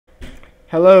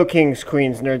Hello, kings,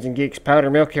 queens, nerds, and geeks. Powder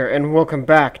Milk here, and welcome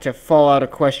back to Fallout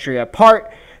Equestria,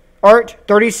 Art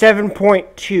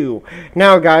 37.2.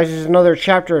 Now, guys, this is another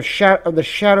chapter of the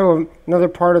Shadow, another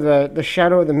part of the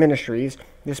Shadow of the Ministries.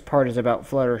 This part is about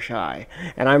Fluttershy,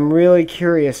 and I'm really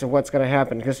curious of what's going to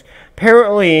happen, because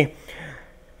apparently,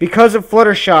 because of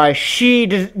Fluttershy, she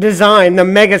designed the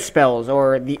mega spells,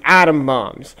 or the atom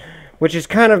bombs, which is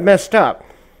kind of messed up.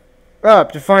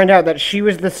 To find out that she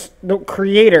was the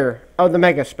creator of the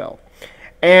mega spell,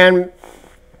 and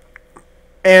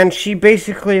she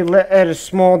basically led a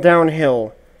small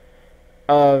downhill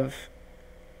of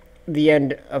the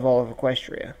end of all of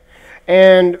Equestria,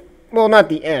 and well, not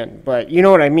the end, but you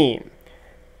know what I mean.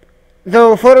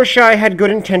 Though Fluttershy had good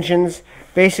intentions,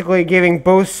 basically giving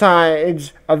both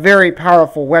sides a very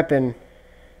powerful weapon,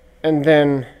 and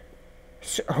then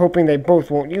hoping they both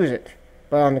won't use it.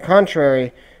 But on the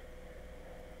contrary,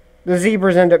 the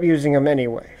zebras end up using them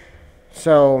anyway.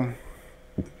 So,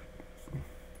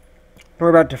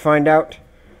 we're about to find out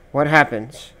what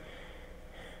happens.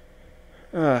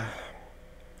 So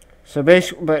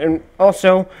basically, but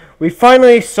also, we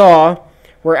finally saw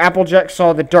where Applejack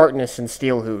saw the darkness in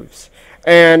Steel Hooves.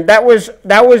 And that was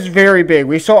very big.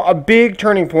 We saw a big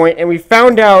turning point, and we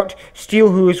found out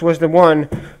Steel Hooves was the one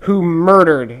who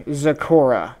murdered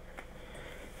Zakora.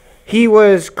 He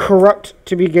was corrupt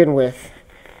to begin with.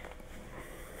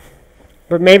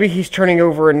 But maybe he's turning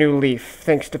over a new leaf,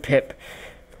 thanks to Pip.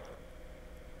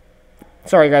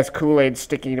 Sorry, guys, Kool-Aid's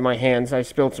sticking to my hands. I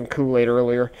spilled some Kool-Aid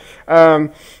earlier.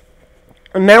 And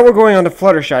now we're going on to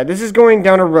Fluttershy. This is going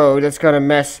down a road that's going to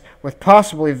mess with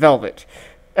possibly Velvet.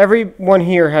 Everyone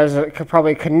here has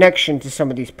probably a connection to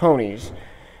some of these ponies.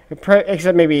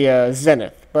 Except maybe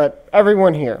Zenith. But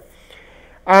everyone here.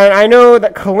 I know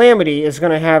that Calamity is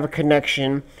going to have a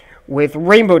connection with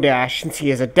Rainbow Dash, since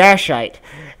he is a Dashite.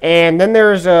 And then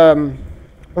there's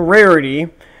Rarity,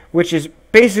 which is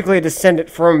basically a descendant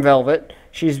from Velvet.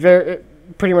 She's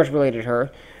pretty much related to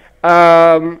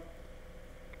her.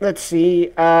 Let's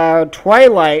see.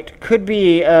 Twilight could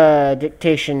be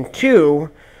dictation to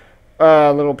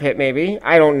Little Pip, maybe.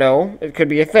 I don't know. It could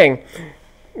be a thing.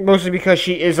 Mostly because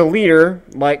she is a leader,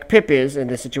 like Pip is in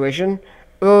this situation,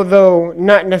 although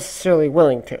not necessarily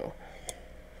willing to.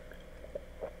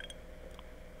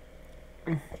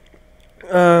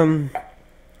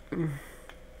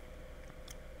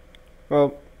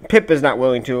 Well, Pip is not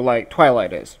willing to, like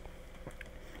Twilight is.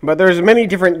 But there's many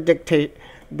different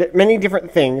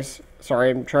things. Sorry,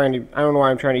 I don't know why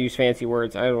I'm trying to use fancy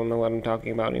words. I don't know what I'm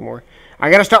talking about anymore. I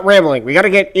gotta stop rambling. We gotta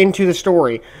get into the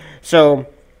story. So,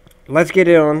 let's get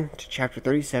on to chapter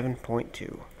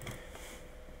 37.2.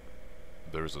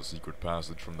 There's a secret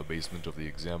passage from the basement of the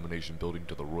examination building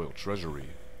to the Royal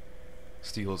Treasury.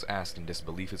 Steels asked in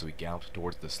disbelief as we galloped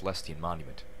towards the Celestian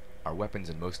Monument, our weapons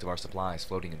and most of our supplies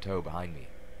floating in tow behind me.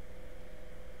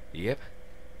 Yep,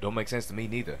 don't make sense to me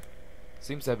neither.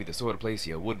 Seems to be the sort of place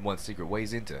you wouldn't want secret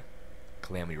ways into,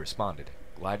 Calamity responded,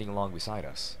 gliding along beside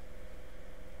us.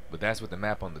 But that's what the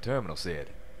map on the terminal said.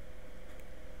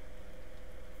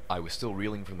 I was still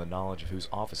reeling from the knowledge of whose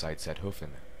office I'd set hoof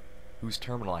in, whose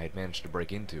terminal I had managed to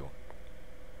break into.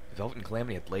 Velvet and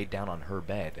Calamity had laid down on her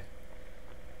bed.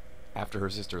 After her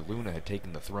sister Luna had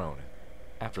taken the throne,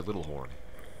 after Littlehorn,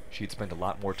 she had spent a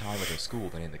lot more time at her school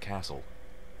than in the castle.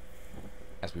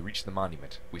 As we reached the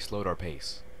monument, we slowed our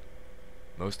pace.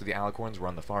 Most of the alicorns were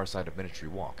on the far side of Ministry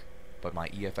Walk, but my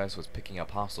EFS was picking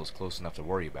up hostiles close enough to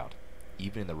worry about,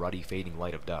 even in the ruddy fading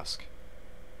light of dusk.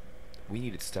 We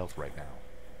needed stealth right now.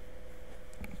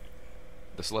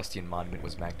 The Celestian Monument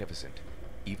was magnificent,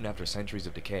 even after centuries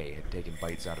of decay had taken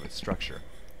bites out of its structure,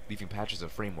 leaving patches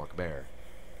of framework bare.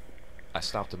 I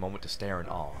stopped a moment to stare in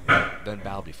awe, then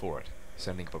bowed before it,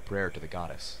 sending up a prayer to the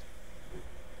goddess.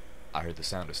 I heard the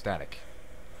sound of static.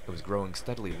 It was growing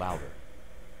steadily louder.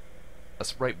 A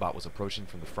sprite bot was approaching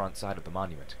from the front side of the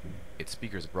monument, its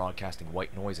speakers broadcasting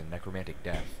white noise and necromantic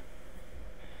death.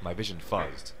 My vision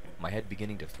fuzzed, my head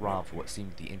beginning to throb for what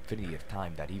seemed the infinity of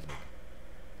time that evening.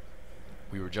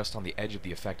 We were just on the edge of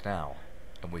the effect now,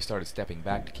 and we started stepping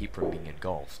back to keep from being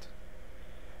engulfed.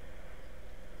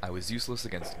 I was useless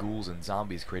against ghouls and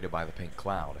zombies created by the pink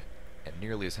cloud, and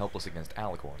nearly as helpless against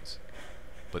alicorns.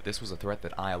 But this was a threat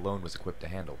that I alone was equipped to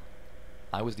handle.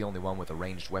 I was the only one with a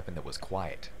ranged weapon that was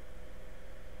quiet.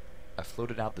 I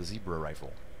floated out the zebra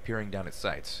rifle, peering down its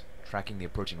sights, tracking the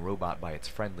approaching robot by its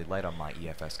friendly light on my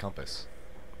EFS compass,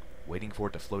 waiting for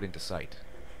it to float into sight.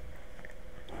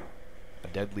 A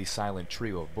deadly silent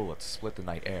trio of bullets split the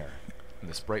night air, and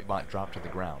the sprite bot dropped to the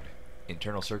ground,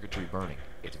 internal circuitry burning,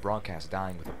 its broadcast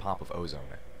dying with a pop of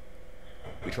ozone.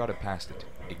 We trotted past it,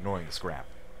 ignoring the scrap.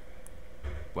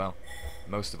 Well,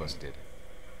 most of us did.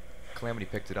 Calamity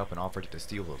picked it up and offered it to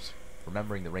Steelhooves,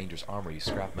 remembering the Ranger's armor used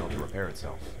scrap metal to repair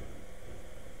itself.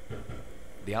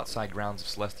 The outside grounds of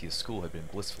Celestia's school had been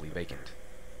blissfully vacant.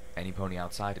 Any pony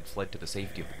outside had fled to the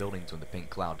safety of the buildings when the pink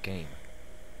cloud came.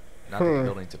 Not that the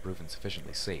buildings had proven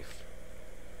sufficiently safe.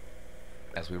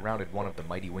 As we rounded one of the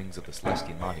mighty wings of the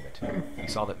Celestian monument, we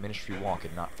saw that Ministry Walk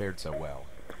had not fared so well.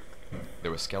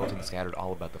 There were skeletons scattered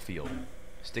all about the field,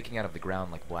 sticking out of the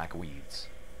ground like black weeds.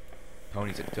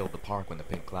 Ponies had filled the park when the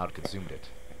pink cloud consumed it.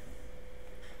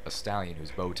 A stallion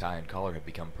whose bow tie and collar had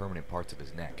become permanent parts of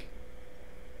his neck.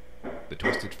 The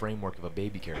twisted framework of a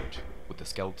baby carriage, with the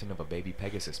skeleton of a baby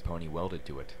Pegasus pony welded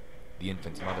to it, the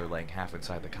infant's mother laying half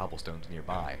inside the cobblestones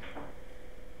nearby.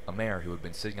 A mare who had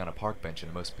been sitting on a park bench in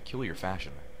a most peculiar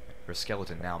fashion, her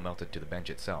skeleton now melted to the bench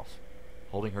itself,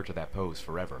 holding her to that pose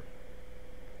forever.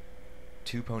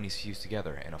 Two ponies fused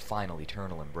together in a final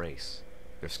eternal embrace,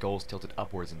 their skulls tilted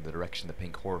upwards in the direction the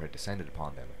pink horror had descended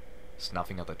upon them,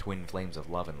 snuffing out the twin flames of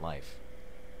love and life.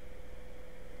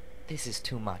 "This is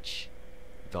too much,"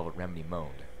 Velvet Remedy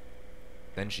moaned.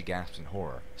 Then she gasped in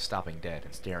horror, stopping dead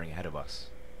and staring ahead of us.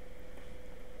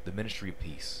 The Ministry of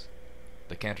Peace.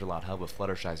 The Canterlot hub of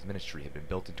Fluttershy's ministry had been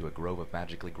built into a grove of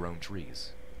magically grown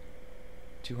trees.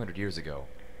 200 years ago,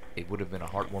 it would have been a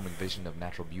heartwarming vision of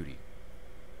natural beauty.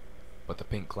 But the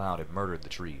pink cloud had murdered the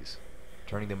trees,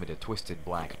 turning them into twisted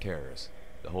black terrors,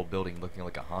 the whole building looking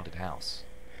like a haunted house.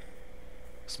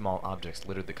 Small objects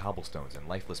littered the cobblestones and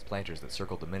lifeless planters that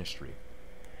circled the ministry.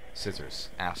 Scissors,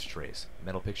 ashtrays,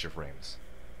 metal picture frames.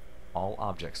 All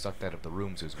objects sucked out of the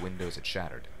rooms whose windows had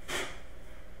shattered.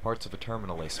 Parts of a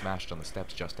terminal lay smashed on the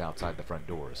steps just outside the front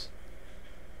doors.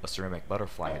 A ceramic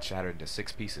butterfly had shattered into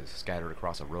 6 pieces, scattered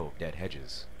across a row of dead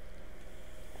hedges.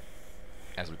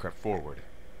 As we crept forward,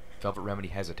 Velvet Remedy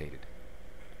hesitated.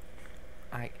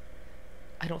 I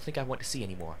don't think I want to see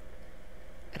anymore.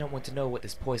 I don't want to know what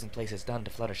this poison place has done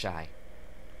to Fluttershy.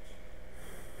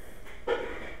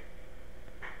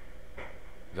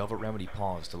 Velvet Remedy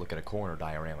paused to look at a corner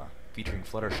diorama, featuring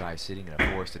Fluttershy sitting in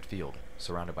a forested field,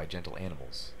 surrounded by gentle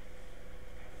animals.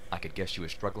 I could guess she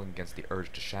was struggling against the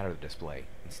urge to shatter the display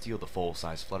and steal the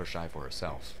full-size Fluttershy for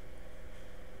herself.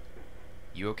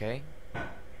 "You okay?"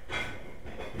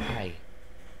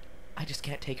 I just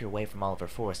can't take her away from all of her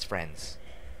forest friends."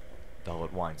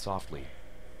 Velvet whined softly.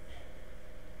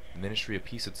 The Ministry of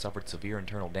Peace had suffered severe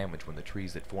internal damage when the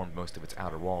trees that formed most of its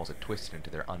outer walls had twisted into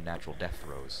their unnatural death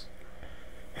throes.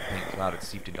 The pink cloud had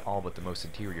seeped into all but the most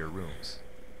interior rooms.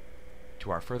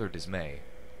 To our further dismay,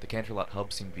 the Canterlot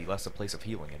hub seemed to be less a place of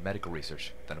healing and medical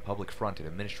research than a public front and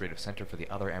administrative center for the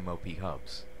other MOP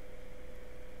hubs.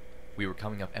 We were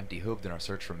coming up empty-hooved in our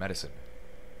search for medicine.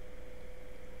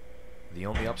 The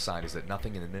only upside is that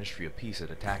nothing in the Ministry of Peace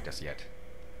had attacked us yet.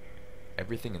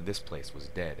 Everything in this place was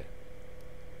dead.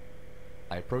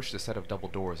 I approached a set of double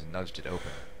doors and nudged it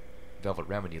open, Velvet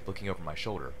Remedy looking over my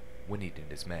shoulder, whinnied in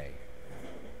dismay.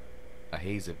 A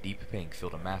haze of deep pink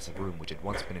filled a massive room which had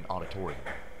once been an auditorium.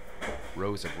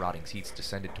 Rows of rotting seats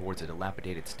descended towards a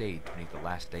dilapidated stage beneath the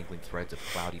last dangling threads of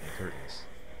cloud-eaten curtains.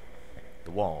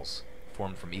 The walls,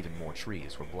 formed from even more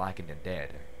trees, were blackened and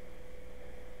dead.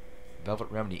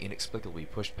 Velvet Remedy inexplicably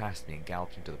pushed past me and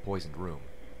galloped into the poisoned room.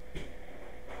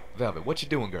 "Velvet, what you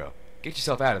doing, girl? Get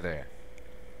yourself out of there!"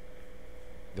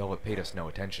 Velvet paid us no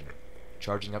attention,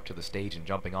 charging up to the stage and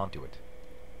jumping onto it.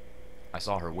 I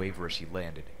saw her waver as she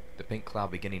landed, the pink cloud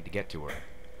beginning to get to her.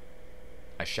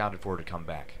 I shouted for her to come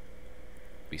back.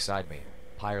 Beside me,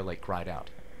 Pirelite cried out,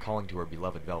 calling to her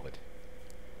beloved Velvet.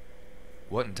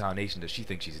 "What in tarnation does she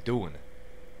think she's doing?"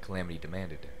 Calamity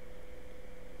demanded.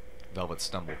 Velvet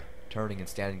stumbled, turning and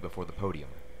standing before the podium.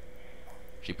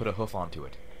 She put a hoof onto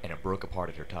it, and it broke apart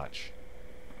at her touch.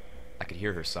 I could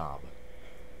hear her sob.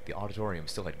 The auditorium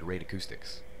still had great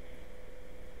acoustics.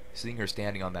 Seeing her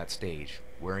standing on that stage,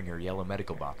 wearing her yellow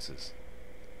medical boxes,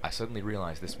 I suddenly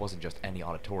realized this wasn't just any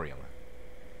auditorium.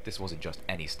 This wasn't just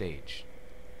any stage.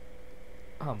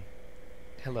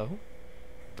 Hello?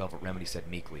 Velvet Remedy said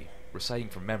meekly, reciting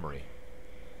from memory.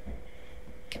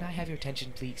 "Can I have your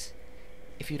attention, please?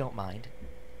 If you don't mind."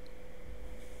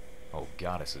 Oh,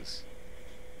 goddesses.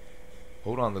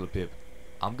 "Hold on, little Pip.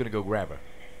 I'm gonna go grab her,"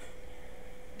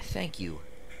 "Thank you."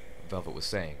 Velvet was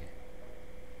saying.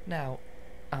 Now,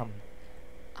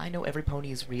 I know every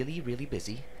pony is really, really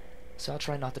busy, so I'll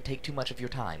try not to take too much of your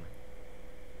time.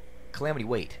 "Calamity,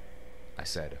 wait," I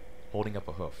said, holding up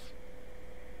a hoof.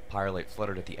 Pirelite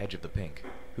fluttered at the edge of the pink,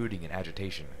 hooting in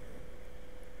agitation.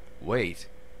 "Wait?"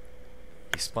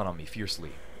 He spun on me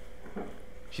fiercely.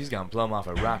 "She's gone plumb off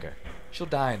her rocker. She'll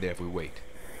die in there if we wait."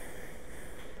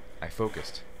 I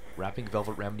focused, wrapping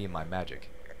Velvet Remedy in my magic.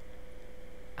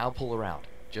 I'll pull her out.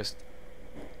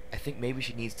 I think maybe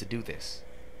she needs to do this.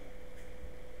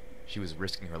 She was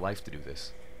risking her life to do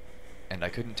this, and I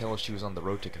couldn't tell if she was on the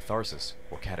road to catharsis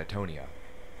or catatonia.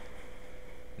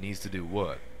 Needs to do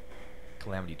what?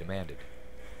 Calamity demanded.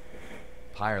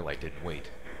 Firelight didn't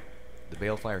wait. The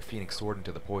Balefire Phoenix soared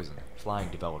into the poison, flying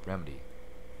to Velvet Remedy.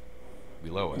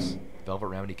 Below us, Velvet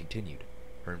Remedy continued,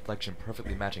 her inflection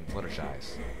perfectly matching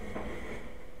Fluttershy's.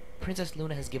 Princess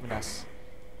Luna has given us...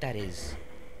 that is,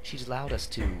 she's allowed us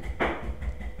to...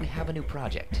 we have a new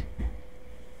project.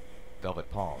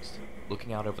 Velvet paused,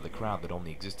 looking out over the crowd that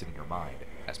only existed in her mind,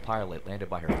 as Firelight landed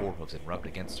by her forehooves and rubbed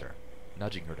against her,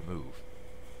 nudging her to move.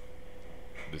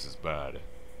 This is bad,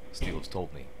 Steelhooves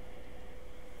told me.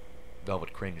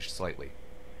 Velvet cringed slightly.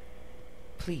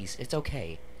 Please, it's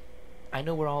okay. I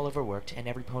know we're all overworked, and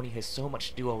every pony has so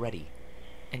much to do already,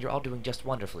 and you're all doing just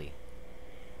wonderfully.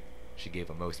 She gave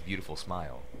a most beautiful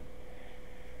smile.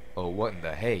 Oh, what in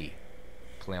the hay?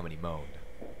 Calamity moaned.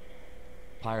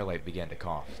 Firelight began to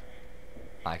cough.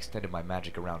 I extended my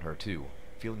magic around her too,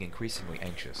 feeling increasingly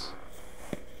anxious.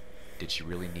 Did she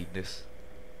really need this?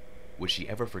 Would she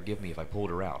ever forgive me if I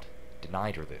pulled her out,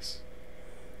 denied her this?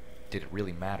 Did it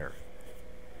really matter?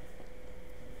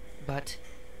 But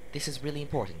this is really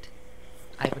important.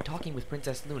 I've been talking with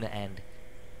Princess Luna and...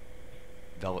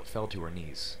 Velvet fell to her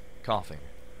knees, coughing,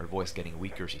 her voice getting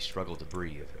weaker as she struggled to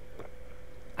breathe.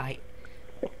 I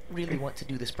really want to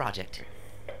do this project.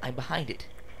 I'm behind it.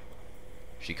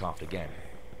 She coughed again.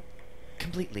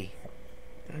 Completely.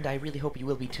 And I really hope you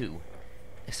will be too.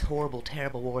 This horrible,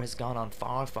 terrible war has gone on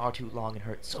far, far too long and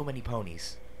hurt so many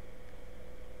ponies.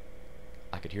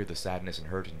 I could hear the sadness and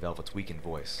hurt in Velvet's weakened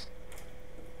voice.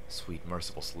 Sweet,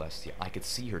 merciful Celestia, I could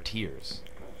see her tears.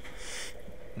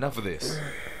 Enough of this,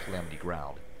 Calamity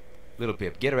growled. Little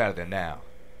Pip, get her out of there now.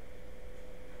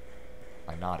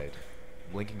 I nodded,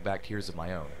 blinking back tears of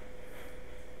my own.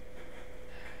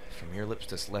 From your lips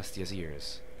to Celestia's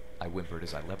ears, I whimpered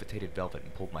as I levitated Velvet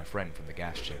and pulled my friend from the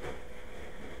gas chamber.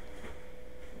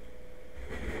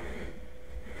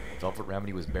 Velvet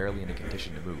Remedy was barely in a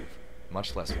condition to move,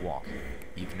 much less walk,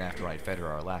 even after I'd fed her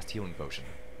our last healing potion.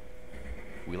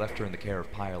 We left her in the care of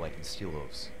Firelight and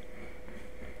Steelhooves.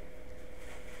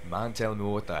 Mind telling me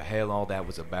what the hell all that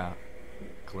was about?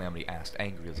 Calamity asked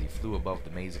angrily as he flew above the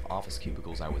maze of office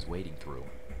cubicles I was wading through.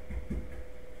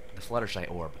 The Fluttershy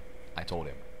orb, I told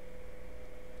him.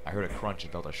 I heard a crunch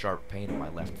and felt a sharp pain in my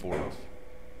left forehoof.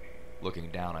 Looking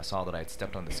down, I saw that I had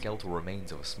stepped on the skeletal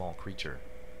remains of a small creature.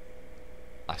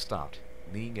 I stopped,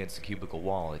 leaning against the cubicle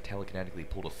wall, and telekinetically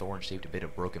pulled a thorn-shaped bit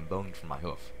of broken bone from my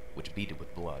hoof, which beaded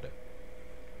with blood.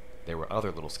 There were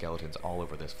other little skeletons all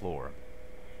over this floor.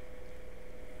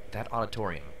 That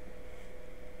auditorium.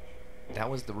 That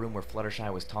was the room where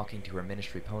Fluttershy was talking to her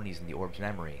ministry ponies in the orb's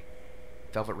memory.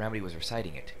 Velvet Remedy was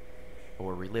reciting it,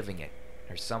 or reliving it,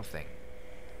 or something.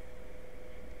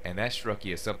 And that struck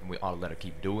you as something we ought to let her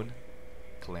keep doing?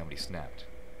 Calamity snapped.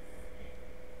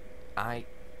 I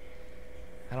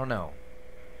don't know.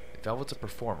 Velvet's a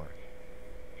performer.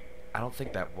 I don't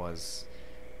think that was...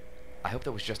 I hope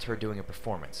that was just her doing a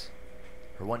performance.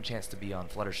 Her one chance to be on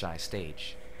Fluttershy's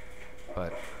stage.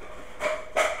 But...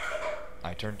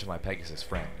 I turned to my Pegasus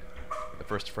friend. The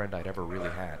first friend I'd ever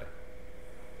really had.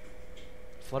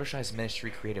 Fluttershy's ministry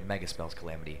created megaspells,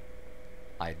 Calamity.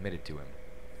 I admitted to him.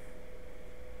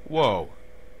 Whoa!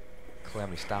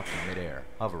 Calamity stopped in midair,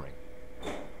 hovering.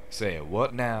 Say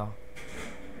what now?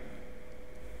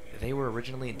 They were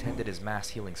originally intended as mass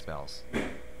healing spells.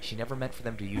 She never meant for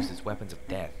them to use as weapons of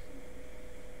death.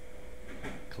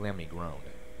 Calamity groaned.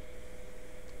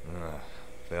 Ugh,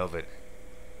 Velvet.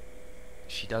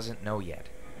 She doesn't know yet.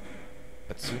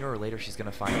 But sooner or later she's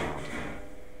gonna find out.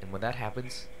 And when that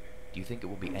happens, do you think it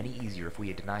will be any easier if we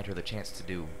had denied her the chance to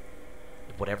do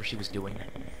whatever she was doing?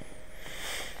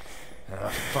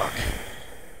 Fuck.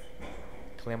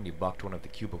 Calamity bucked one of the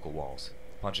cubicle walls,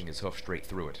 punching his hoof straight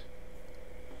through it.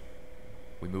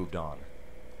 We moved on.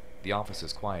 The office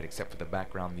is quiet except for the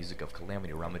background music of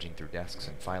Calamity rummaging through desks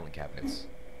and filing cabinets.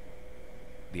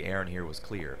 The air in here was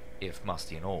clear, if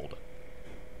musty and old.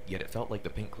 Yet it felt like the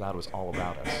pink cloud was all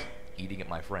about us, eating at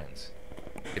my friends,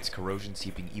 its corrosion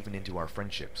seeping even into our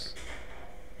friendships.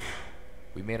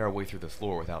 We made our way through the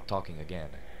floor without talking again,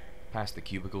 past the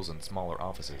cubicles and smaller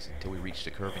offices until we reached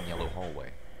a curving yellow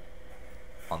hallway.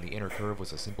 On the inner curve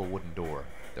was a simple wooden door,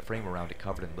 the frame around it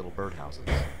covered in little birdhouses.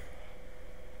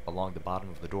 Along the bottom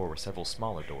of the door were several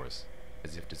smaller doors,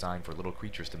 as if designed for little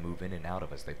creatures to move in and out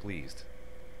of as they pleased.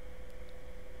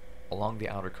 Along the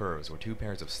outer curves were two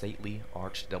pairs of stately,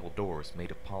 arched double doors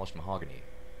made of polished mahogany.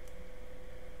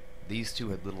 These two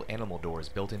had little animal doors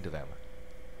built into them.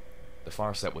 The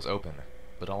far set was open,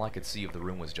 but all I could see of the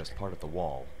room was just part of the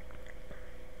wall.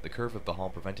 The curve of the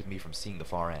hall prevented me from seeing the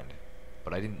far end,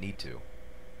 but I didn't need to.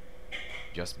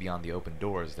 Just beyond the open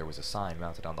doors, there was a sign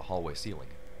mounted on the hallway ceiling,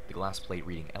 the glass plate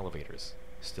reading elevators,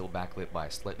 still backlit by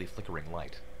a slightly flickering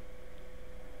light.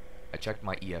 I checked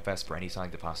my EFS for any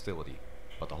signs of hostility,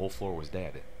 but the whole floor was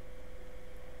dead.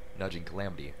 Nudging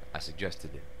Calamity, I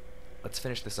suggested, "Let's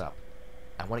finish this up.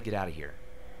 I want to get out of here.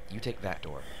 You take that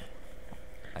door."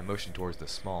 I motioned towards the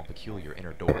small, peculiar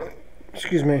inner door.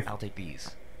 Excuse me. "I'll take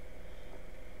these."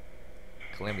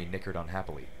 Calamity nickered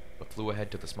unhappily, but flew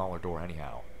ahead to the smaller door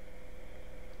anyhow.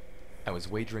 I was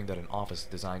wagering that an office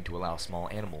designed to allow small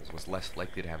animals was less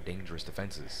likely to have dangerous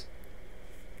defenses.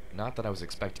 Not that I was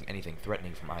expecting anything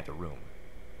threatening from either room.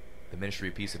 The Ministry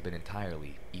of Peace had been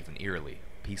entirely, even eerily,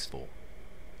 peaceful.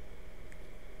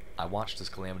 I watched as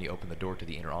Calamity opened the door to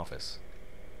the inner office.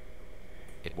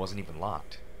 It wasn't even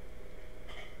locked.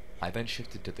 I then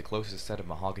shifted to the closest set of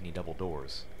mahogany double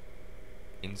doors.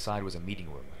 Inside was a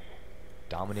meeting room,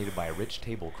 dominated by a rich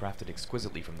table crafted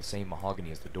exquisitely from the same mahogany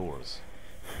as the doors.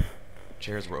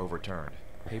 Chairs were overturned,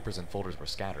 papers and folders were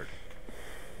scattered.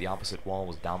 The opposite wall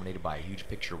was dominated by a huge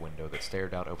picture window that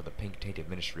stared out over the pink-tainted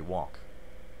Ministry Walk.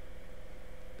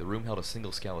 The room held a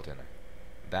single skeleton,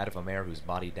 that of a mare whose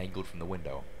body dangled from the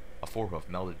window, a forehoof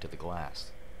melded to the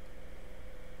glass.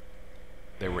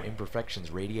 There were imperfections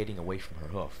radiating away from her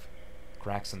hoof,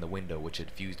 cracks in the window which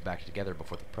had fused back together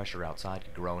before the pressure outside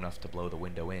could grow enough to blow the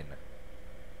window in.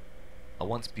 A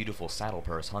once beautiful saddle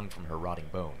purse hung from her rotting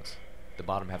bones, the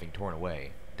bottom having torn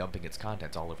away, dumping its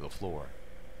contents all over the floor.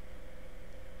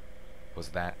 Was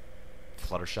that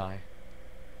Fluttershy?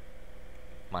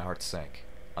 My heart sank,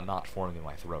 a knot forming in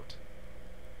my throat.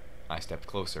 I stepped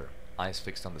closer, eyes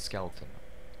fixed on the skeleton,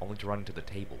 only to run into the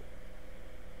table.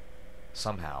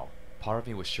 Somehow, part of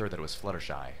me was sure that it was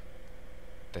Fluttershy.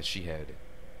 That she had...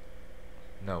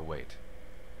 No, wait.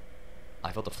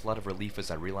 I felt a flood of relief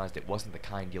as I realized it wasn't the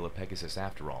kind yellow Pegasus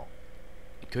after all.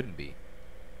 It couldn't be.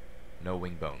 No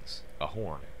wing bones. A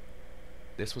horn.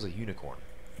 This was a unicorn.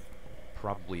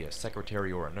 Probably a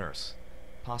secretary or a nurse.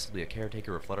 Possibly a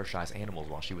caretaker of Fluttershy's animals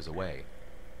while she was away.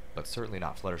 But certainly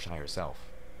not Fluttershy herself.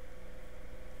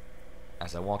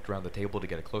 As I walked around the table to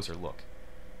get a closer look,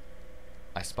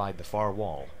 I spied the far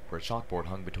wall, where a chalkboard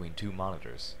hung between two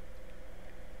monitors.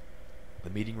 The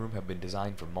meeting room had been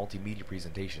designed for multimedia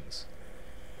presentations.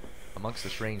 Amongst the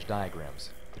strange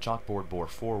diagrams, the chalkboard bore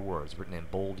 4 words written in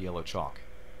bold yellow chalk,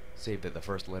 save that the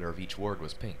first letter of each word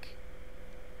was pink.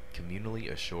 Communally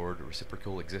assured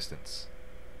reciprocal existence.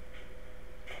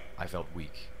 I felt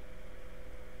weak.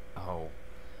 Oh,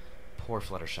 poor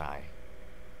Fluttershy.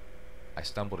 I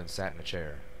stumbled and sat in a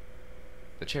chair.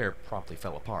 The chair promptly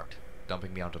fell apart,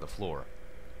 dumping me onto the floor.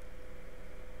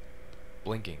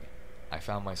 Blinking, I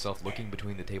found myself looking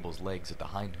between the table's legs at the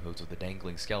hindhooves of the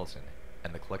dangling skeleton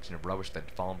and the collection of rubbish that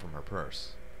had fallen from her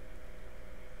purse.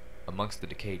 Amongst the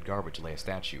decayed garbage lay a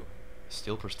statue,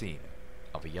 still pristine,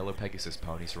 of a yellow Pegasus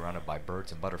pony surrounded by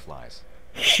birds and butterflies.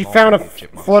 She found a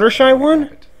Fluttershy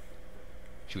one?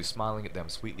 She was smiling at them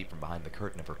sweetly from behind the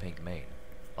curtain of her pink mane,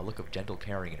 a look of gentle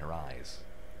caring in her eyes.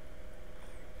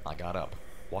 I got up,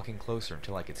 walking closer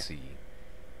until I could see...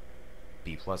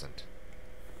 Be Pleasant.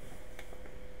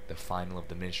 The final of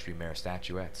the Ministry Mare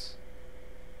statuettes.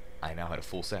 I now had a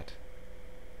full set.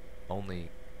 Only,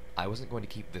 I wasn't going to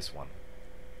keep this one.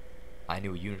 I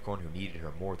knew a unicorn who needed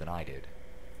her more than I did.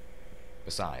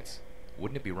 Besides,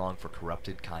 wouldn't it be wrong for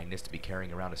corrupted kindness to be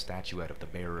carrying around a statuette of the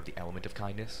bearer of the element of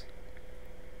kindness?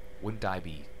 Wouldn't I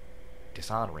be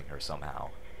dishonoring her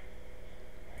somehow?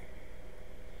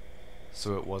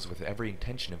 So it was with every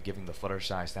intention of giving the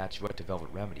Fluttershy statuette to Velvet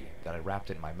Remedy that I wrapped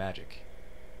it in my magic.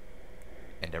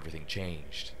 And everything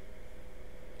changed.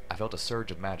 I felt a surge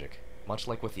of magic, much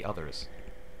like with the others,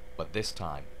 but this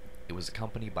time, it was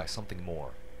accompanied by something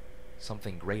more,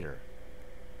 something greater.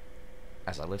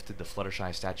 As I lifted the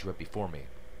Fluttershy statuette before me,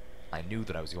 I knew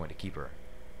that I was going to keep her.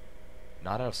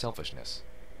 Not out of selfishness,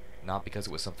 not because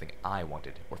it was something I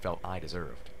wanted or felt I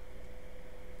deserved.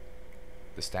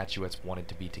 The statuettes wanted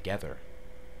to be together.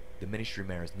 The Ministry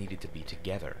Mares needed to be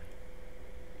together.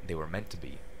 They were meant to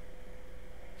be.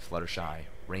 Fluttershy,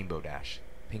 Rainbow Dash,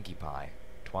 Pinkie Pie,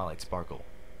 Twilight Sparkle,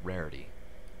 Rarity,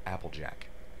 Applejack.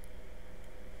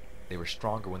 They were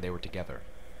stronger when they were together.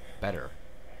 Better.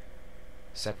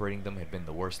 Separating them had been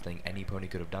the worst thing any pony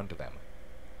could have done to them.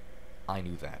 I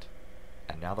knew that,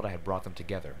 and now that I had brought them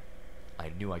together, I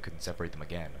knew I couldn't separate them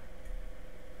again.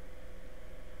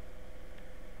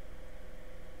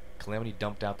 Calamity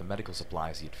dumped out the medical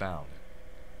supplies he had found.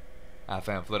 "I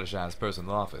found Fluttershy's purse in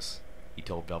the office," he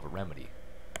told Velvet Remedy.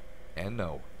 "And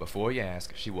no, before you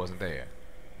ask, she wasn't there."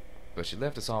 But she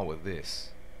left us all with this.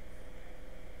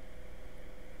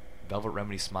 Velvet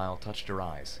Remedy's smile touched her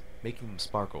eyes, making them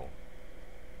sparkle.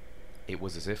 It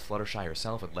was as if Fluttershy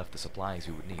herself had left the supplies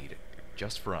we would need,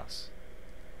 just for us.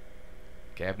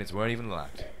 Cabinets weren't even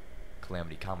locked,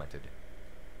 Calamity commented.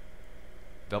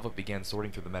 Velvet began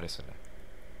sorting through the medicine.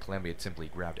 Calamity had simply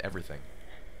grabbed everything.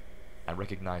 I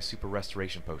recognized super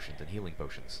restoration potions and healing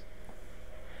potions.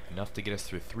 Enough to get us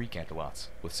through 3 Canterlots,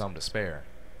 with some to spare.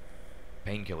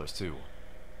 Painkillers too.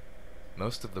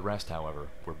 Most of the rest, however,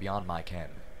 were beyond my ken.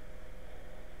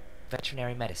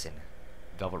 Veterinary medicine,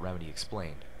 Velvet Remedy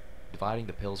explained, dividing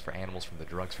the pills for animals from the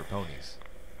drugs for ponies.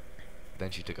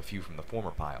 Then she took a few from the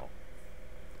former pile.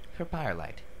 for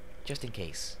Firelight, just in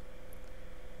case.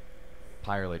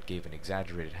 Firelight gave an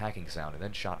exaggerated hacking sound and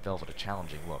then shot Velvet a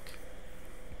challenging look.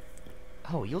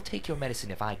 Oh, you'll take your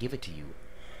medicine if I give it to you.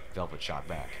 Velvet shot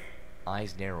back,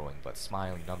 eyes narrowing but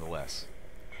smiling nonetheless.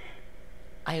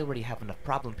 I already have enough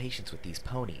problem patients with these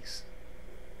ponies.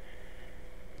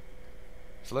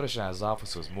 Fluttershy's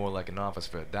office was more like an office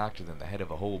for a doctor than the head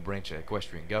of a whole branch of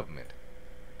equestrian government,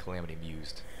 Calamity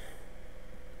mused.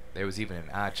 There was even an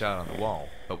eye chart on the wall,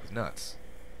 but with nuts.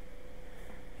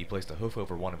 He placed a hoof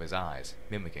over one of his eyes,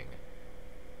 mimicking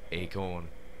acorn,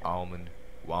 almond,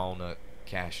 walnut,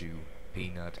 cashew,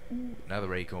 peanut,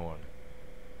 another acorn.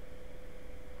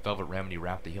 Velvet Remedy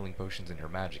wrapped the healing potions in her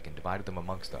magic and divided them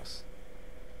amongst us.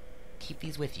 Keep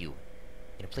these with you.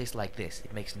 In a place like this,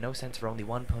 it makes no sense for only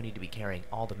one pony to be carrying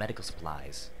all the medical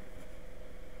supplies.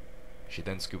 She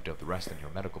then scooped up the rest in her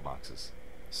medical boxes,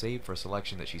 save for a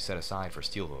selection that she set aside for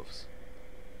Steelhooves.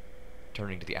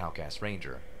 Turning to the outcast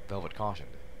ranger, Velvet cautioned.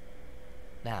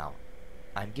 Now,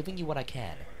 I'm giving you what I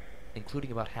can,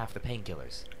 including about half the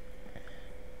painkillers.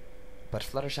 But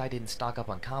Fluttershy didn't stock up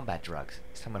on combat drugs,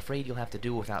 so I'm afraid you'll have to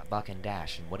do without Buck and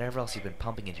Dash and whatever else you've been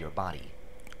pumping into your body.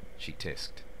 She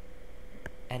tisked.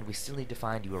 And we still need to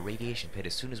find you a radiation pit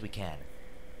as soon as we can,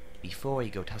 before you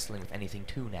go tussling with anything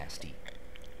too nasty.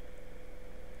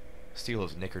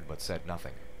 Steelhooves nickered but said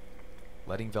nothing,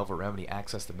 letting Velvet Remedy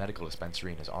access the medical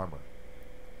dispensary in his armor.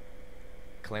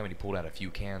 Calamity pulled out a few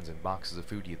cans and boxes of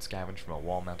food he had scavenged from a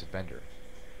wall-mounted vendor.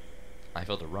 I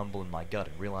felt a rumble in my gut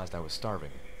and realized I was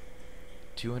starving.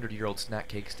 200-year-old snack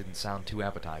cakes didn't sound too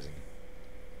appetizing,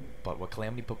 but what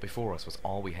Calamity put before us was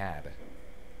all we had.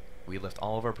 We had left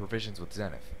all of our provisions with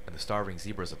Zenith and the starving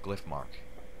zebras of Glyphmark.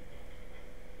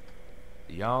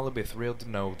 Y'all will be thrilled to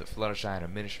know that Fluttershy and her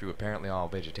ministry were apparently all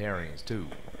vegetarians too,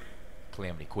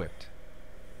 Calamity quipped.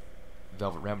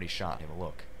 Velvet Remedy shot him a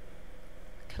look.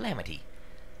 Calamity,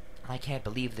 I can't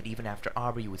believe that even after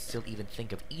Arbor you would still even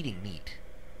think of eating meat.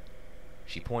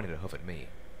 She pointed a hoof at me.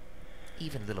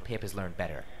 Even little Pip learned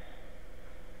better.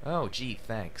 Oh, gee,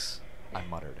 thanks, I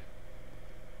muttered.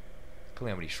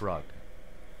 Calamity shrugged.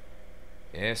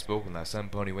 Yeah, spoken like some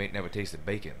pony who ain't never tasted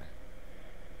bacon.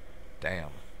 Damn.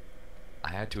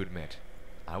 I had to admit,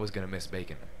 I was gonna miss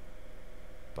bacon.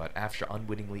 But after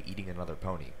unwittingly eating another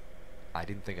pony, I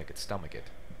didn't think I could stomach it.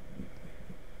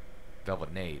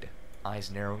 Velvet neighed, eyes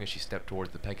narrowing as she stepped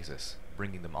towards the Pegasus,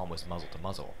 bringing them almost muzzle to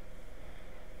muzzle.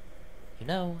 You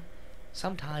know,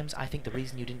 sometimes I think the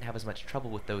reason you didn't have as much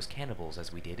trouble with those cannibals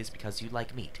as we did is because you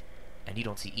like meat, and you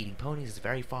don't see eating ponies as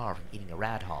very far from eating a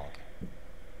rad hog.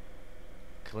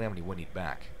 Calamity whinnied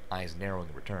back, eyes narrowing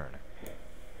in return.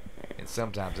 And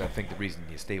sometimes I think the reason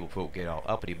you stable folk get all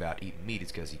uppity about eating meat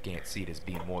is because you can't see it as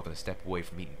being more than a step away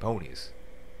from eating ponies.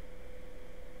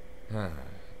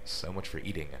 So much for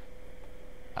eating.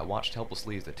 I watched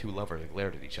helplessly as the two lovers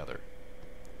glared at each other.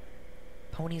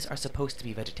 Ponies are supposed to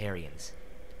be vegetarians.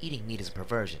 Eating meat is a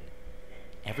perversion.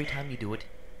 Every time you do it,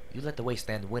 you let the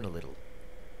wasteland win a little.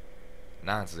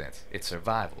 Nonsense. It's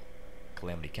survival,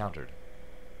 Calamity countered.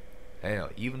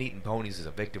 Hell, even eating ponies is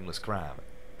a victimless crime.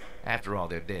 After all,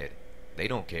 they're dead. They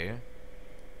don't care.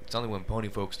 It's only when pony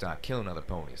folks start killing other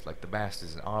ponies, like the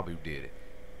bastards in Arbu did,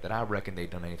 that I reckon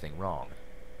they'd done anything wrong.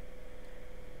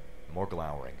 More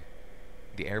glowering.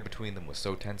 The air between them was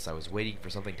so tense I was waiting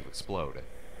for something to explode,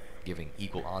 giving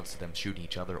equal odds to them shooting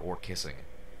each other or kissing.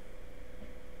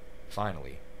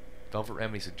 Finally, Velvet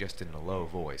Remedy suggested in a low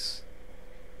voice.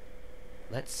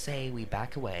 Let's say we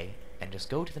back away and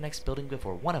just go to the next building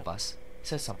before one of us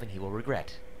says something he will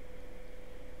regret.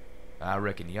 I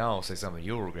reckon y'all say something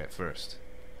you'll regret first.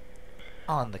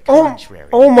 On the contrary.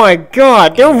 Oh my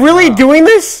god, they're really doing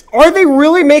this? Are they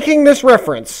really making this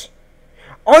reference?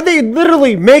 Are they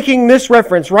literally making this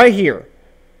reference right here?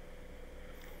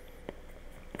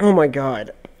 Oh my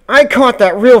god. I caught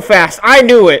that real fast. I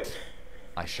knew it.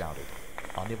 I shouted,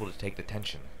 unable to take the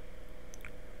tension.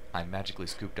 I magically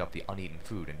scooped up the uneaten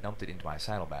food and dumped it into my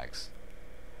saddlebags.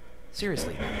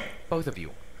 Seriously, both of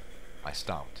you. I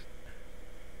stopped.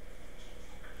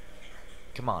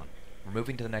 Come on, we're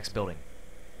moving to the next building.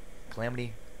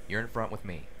 Calamity, you're in front with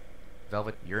me.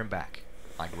 Velvet, you're in back,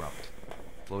 I grumped,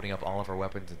 loading up all of our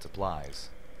weapons and supplies.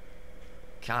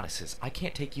 Goddesses, I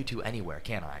can't take you two anywhere,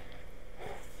 can I?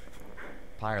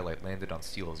 Firelight landed on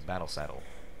Steel's battle saddle.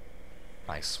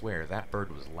 I swear that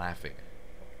bird was laughing.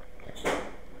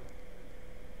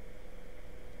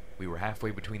 We were halfway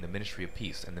between the Ministry of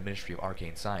Peace and the Ministry of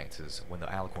Arcane Sciences when the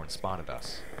Alicorn spotted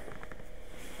us.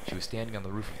 She was standing on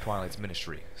the roof of Twilight's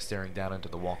ministry, staring down into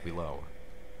the walk below.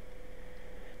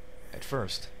 At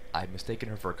first, I had mistaken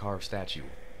her for a carved statue.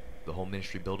 The whole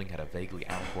ministry building had a vaguely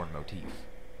Alicorn motif.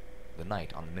 The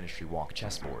knight on the ministry walk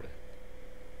chessboard.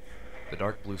 The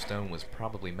dark blue stone was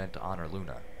probably meant to honor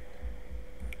Luna.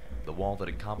 The wall that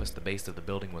encompassed the base of the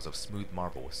building was of smooth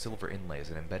marble with silver inlays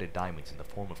and embedded diamonds in the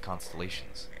form of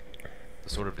constellations. The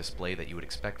sort of display that you would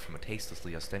expect from a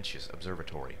tastelessly ostentatious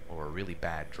observatory or a really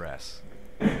bad dress.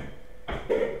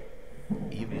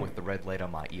 Even with the red light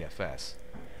on my EFS,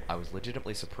 I was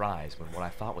legitimately surprised when what I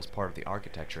thought was part of the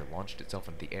architecture launched itself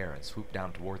into the air and swooped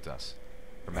down towards us,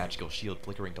 her magical shield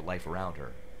flickering to life around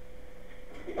her.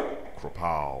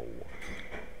 Krapow!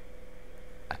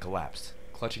 I collapsed,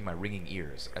 clutching my ringing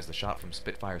ears as the shot from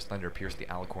Spitfire's thunder pierced the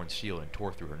Alicorn's shield and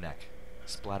tore through her neck,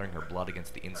 splattering her blood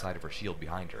against the inside of her shield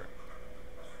behind her.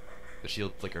 The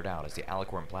shield flickered out as the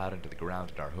Alicorn plowed into the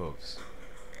ground at our hooves.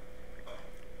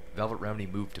 Velvet Remedy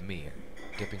moved to me,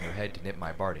 dipping her head to nip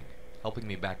my barding, helping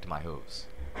me back to my hooves.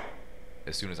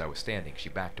 As soon as I was standing, she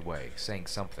backed away, saying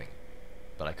something,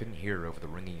 but I couldn't hear her over the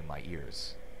ringing in my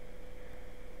ears.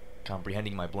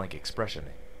 Comprehending my blank expression,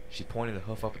 she pointed a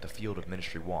hoof up at the field of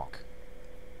Ministry Walk.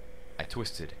 I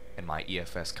twisted, and my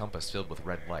EFS compass filled with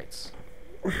red lights.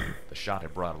 The shot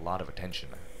had brought a lot of attention.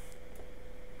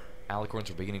 Alicorns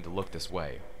were beginning to look this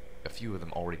way, a few of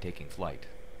them already taking flight.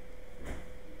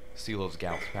 Steelhooves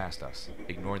galloped past us,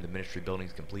 ignoring the ministry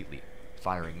buildings completely,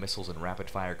 firing missiles and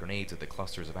rapid-fire grenades at the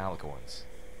clusters of alicorns.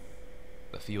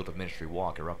 The field of Ministry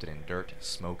Walk erupted in dirt,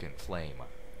 smoke, and flame.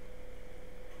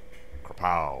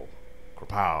 Krapow!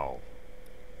 Krapow!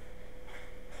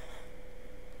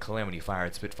 Calamity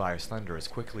fired Spitfire's thunder as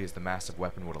quickly as the massive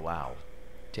weapon would allow,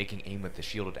 taking aim at the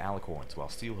shielded alicorns while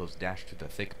Steelhooves dashed through the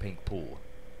thick pink pool,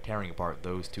 tearing apart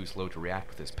those too slow to react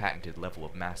with his patented level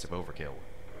of massive overkill.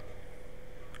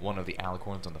 One of the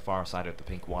alicorns on the far side of the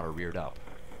pink water reared up.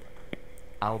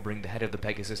 I'll bring the head of the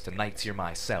Pegasus to Nightseer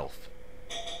myself.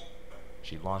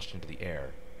 She launched into the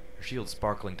air, her shield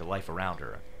sparkling to life around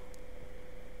her.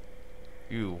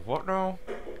 You what now?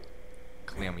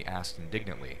 Calamity asked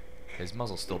indignantly, his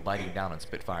muzzle still biting down on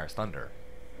Spitfire's thunder.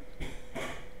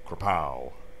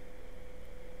 Krapow!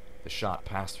 The shot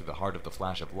passed through the heart of the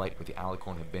flash of light where the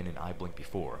alicorn had been an eye blink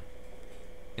before.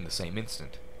 In the same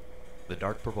instant, the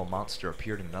dark purple monster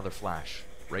appeared in another flash,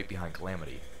 right behind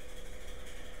Calamity.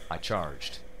 I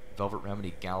charged, Velvet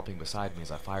Remedy galloping beside me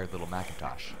as I fired Little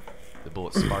Macintosh, the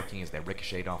bullets sparking as they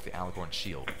ricocheted off the alicorn's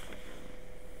shield.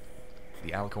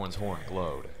 The alicorn's horn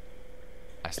glowed.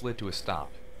 I slid to a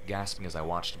stop, gasping as I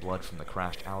watched blood from the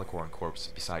crashed alicorn corpse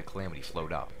beside Calamity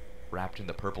float up, wrapped in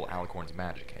the purple alicorn's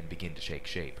magic, and begin to take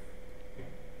shape.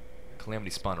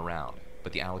 Calamity spun around,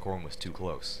 but the alicorn was too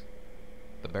close.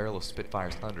 The barrel of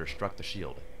Spitfire's thunder struck the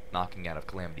shield, knocking out of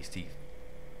Calamity's teeth.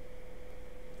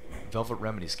 Velvet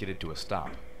Remedy skidded to a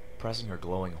stop, pressing her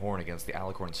glowing horn against the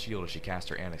alicorn's shield as she cast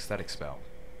her anesthetic spell,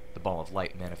 the ball of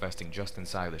light manifesting just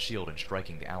inside the shield and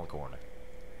striking the alicorn.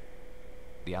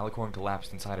 The alicorn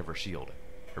collapsed inside of her shield,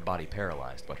 her body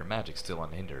paralyzed, but her magic still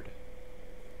unhindered.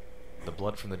 The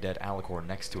blood from the dead alicorn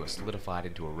next to us solidified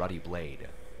into a ruddy blade.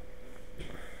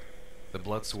 The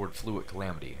blood sword flew at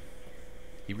Calamity.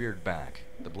 He reared back,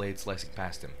 the blade slicing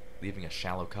past him, leaving a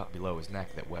shallow cut below his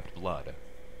neck that wept blood.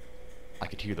 I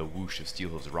could hear the whoosh of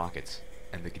Steelhooves' rockets,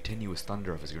 and the continuous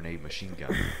thunder of his grenade machine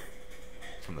gun.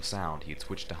 From the sound, he had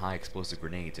switched to high explosive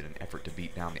grenades in an effort to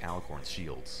beat down the alicorn's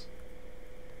shields.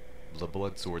 The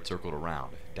blood sword circled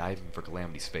around, diving for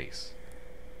Calamity's face.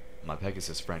 My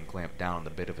Pegasus friend clamped down on the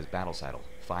bit of his battle saddle,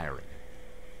 firing.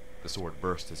 The sword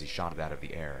burst as he shot it out of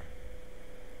the air.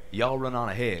 "Y'all run on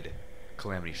ahead,"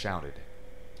 Calamity shouted.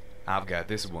 "I've got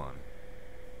this one."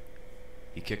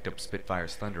 He kicked up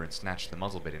Spitfire's thunder and snatched the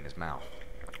muzzle bit in his mouth.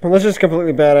 Well, this is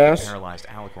completely The badass. paralyzed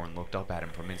alicorn looked up at him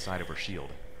from inside of her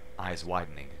shield, eyes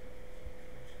widening.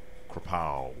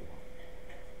 Krapow!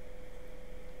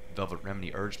 Velvet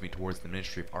Remedy urged me towards the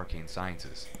Ministry of Arcane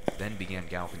Sciences, then began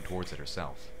galloping towards it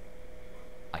herself.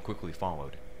 I quickly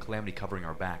followed, Calamity covering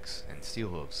our backs, and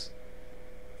Steelhooves.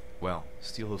 Well,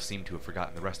 Steelhooves seemed to have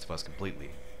forgotten the rest of us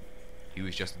completely. He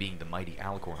was just being the mighty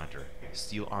alicorn hunter,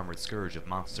 steel-armored scourge of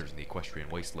monsters in the Equestrian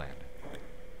wasteland.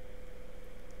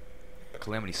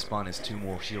 Calamity spun as two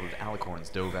more shielded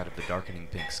alicorns dove out of the darkening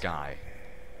pink sky.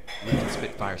 Lifted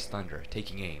Spitfire's thunder,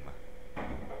 taking aim.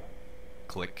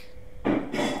 Click.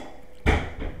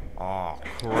 Aw,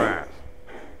 crap.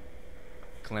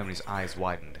 Calamity's eyes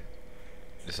widened.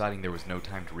 Deciding there was no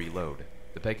time to reload,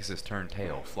 the Pegasus turned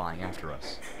tail, flying after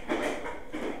us.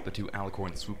 The two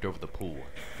alicorns swooped over the pool,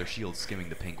 their shields skimming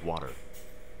the pink water.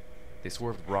 They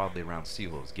swerved broadly around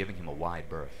Steelhooves, giving him a wide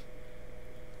berth.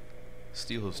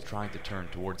 Steelhooves tried to turn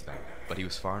towards them, but he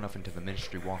was far enough into the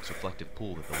Ministry Walk's reflective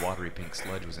pool that the watery pink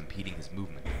sludge was impeding his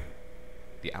movement.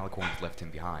 The alicorns left him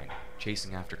behind,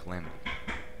 chasing after Calamity.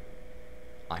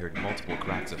 I heard multiple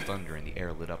cracks of thunder and the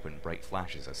air lit up in bright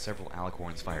flashes as several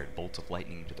alicorns fired bolts of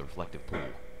lightning into the reflective pool.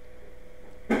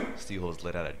 Steelhooves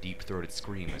let out a deep-throated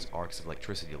scream as arcs of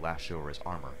electricity lashed over his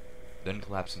armor, then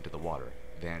collapsed into the water,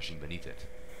 vanishing beneath it.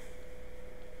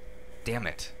 Damn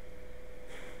it!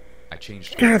 I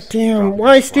changed course, God damn, dropping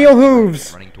why his flying Steelhooves?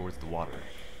 and running towards the water.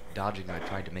 Dodging, I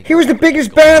tried to make He was the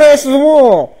biggest goal. badass of them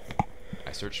all!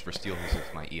 I searched for Steelhooves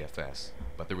with my EFS,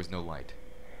 but there was no light.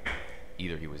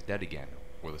 Either he was dead again,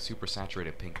 or the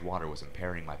super-saturated pink water was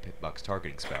impairing my Pitbuck's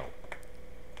targeting spell.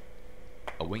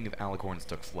 A wing of alicorns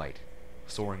took flight,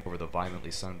 soaring over the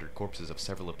violently sundered corpses of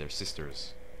several of their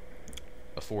sisters.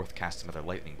 A fourth cast another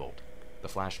lightning bolt, the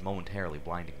flash momentarily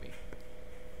blinding me.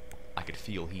 I could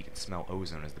feel heat and smell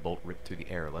ozone as the bolt ripped through the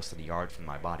air less than a yard from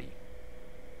my body.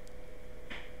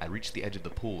 I reached the edge of the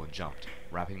pool and jumped,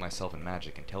 wrapping myself in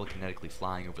magic and telekinetically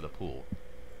flying over the pool,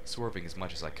 swerving as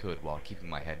much as I could while keeping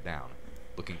my head down,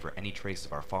 looking for any trace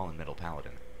of our fallen metal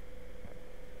paladin.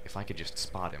 If I could just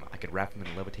spot him, I could wrap him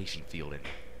in a levitation field and...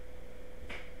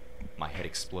 My head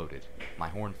exploded, my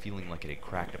horn feeling like it had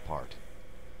cracked apart.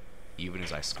 Even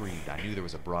as I screamed, I knew there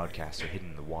was a broadcaster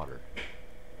hidden in the water.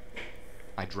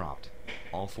 I dropped,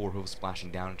 all four hooves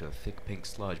splashing down into the thick pink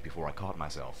sludge before I caught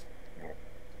myself.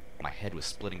 My head was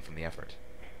splitting from the effort.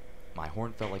 My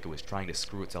horn felt like it was trying to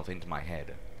screw itself into my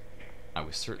head. I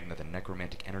was certain that the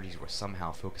necromantic energies were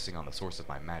somehow focusing on the source of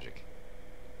my magic.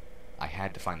 I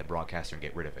had to find the broadcaster and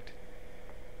get rid of it.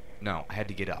 No, I had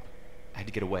to get up. I had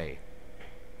to get away.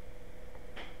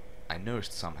 I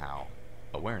noticed somehow,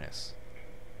 awareness,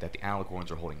 that the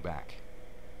alicorns were holding back.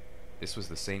 This was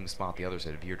the same spot the others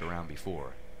had veered around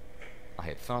before. I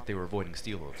had thought they were avoiding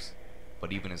Steelhooves,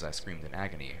 but even as I screamed in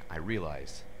agony, I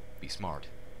realized, be smart,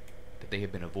 that they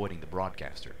had been avoiding the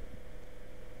broadcaster.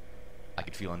 I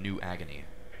could feel a new agony,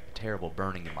 a terrible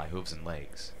burning in my hooves and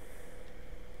legs.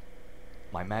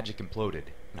 My magic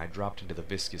imploded, and I dropped into the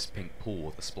viscous pink pool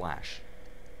with a splash.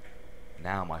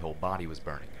 Now my whole body was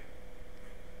burning.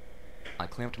 I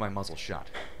clamped my muzzle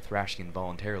shut, thrashing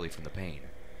involuntarily from the pain.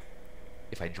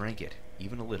 If I drank it,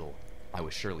 even a little, I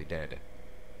was surely dead.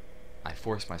 I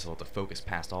forced myself to focus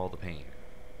past all the pain.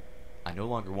 I no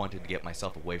longer wanted to get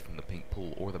myself away from the pink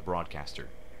pool or the broadcaster.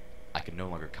 I could no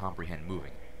longer comprehend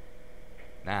moving.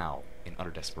 Now, in utter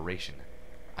desperation,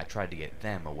 I tried to get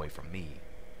them away from me.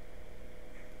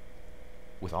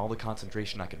 With all the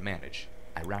concentration I could manage,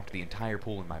 I wrapped the entire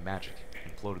pool in my magic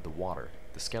and floated the water,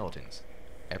 the skeletons,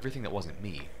 everything that wasn't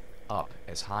me, up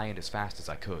as high and as fast as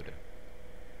I could.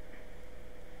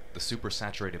 The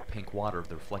super-saturated pink water of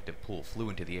the reflective pool flew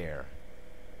into the air.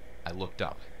 I looked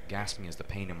up, gasping as the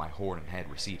pain in my horn and head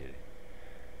receded.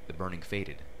 The burning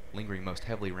faded, lingering most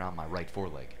heavily around my right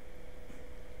foreleg.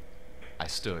 I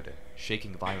stood,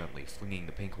 shaking violently, flinging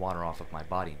the pink water off of my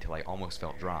body until I almost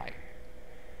felt dry.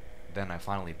 Then I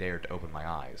finally dared to open my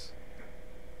eyes.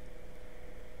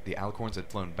 The alicorns had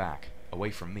flown back,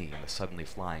 away from me in the suddenly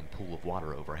flying pool of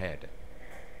water overhead.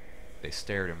 They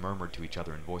stared and murmured to each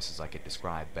other in voices I could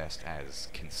describe best as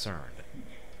concerned.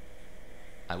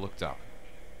 I looked up.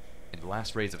 In the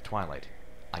last rays of twilight,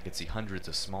 I could see hundreds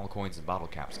of small coins and bottle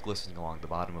caps glistening along the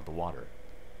bottom of the water.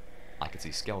 I could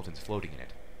see skeletons floating in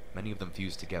it, many of them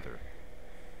fused together.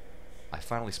 I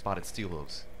finally spotted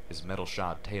Steelhooves, his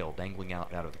metal-shod tail dangling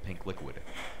out of the pink liquid.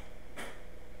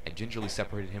 I gingerly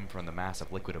separated him from the mass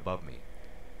of liquid above me.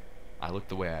 I looked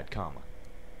the way I had come.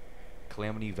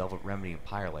 Calamity, Velvet Remedy, and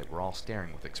Pyrelite were all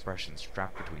staring with expressions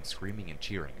strapped between screaming and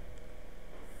cheering.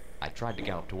 I tried to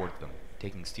gallop towards them,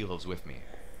 taking Steelhooves with me,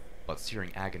 but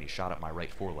searing agony shot up my right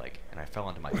foreleg, and I fell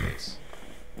onto my face.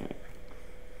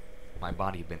 My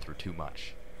body had been through too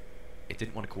much. It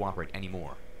didn't want to cooperate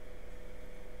anymore.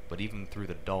 But even through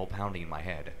the dull pounding in my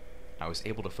head, I was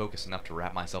able to focus enough to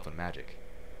wrap myself in magic.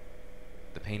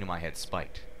 The pain in my head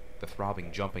spiked, the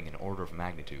throbbing jumping in order of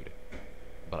magnitude,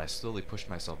 but I slowly pushed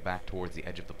myself back towards the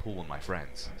edge of the pool and my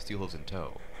friends, Steelhooves in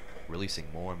tow,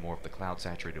 releasing more and more of the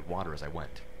cloud-saturated water as I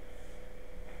went.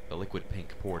 The liquid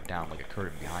pink poured down like a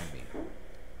curtain behind me.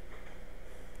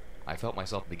 I felt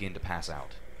myself begin to pass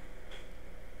out.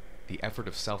 The effort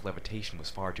of self-levitation was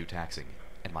far too taxing,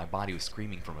 and my body was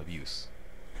screaming from abuse.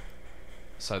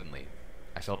 Suddenly,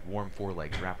 I felt warm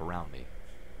forelegs wrap around me.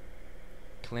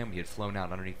 Calamity had flown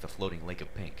out underneath the floating lake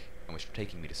of pink, and was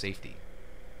taking me to safety.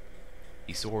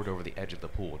 He soared over the edge of the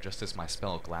pool just as my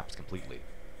spell collapsed completely.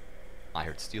 I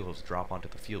heard Steelhooves drop onto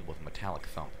the field with a metallic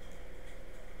thump.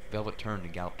 Velvet turned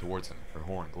and galloped towards him, her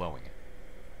horn glowing.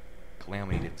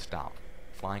 Calamity didn't stop,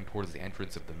 flying towards the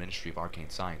entrance of the Ministry of Arcane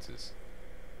Sciences.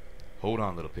 "Hold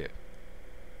on, little Pip,"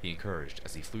 he encouraged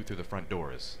as he flew through the front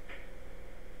doors,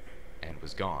 and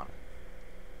was gone.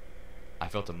 I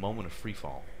felt a moment of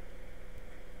freefall.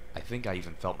 I think I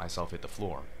even felt myself hit the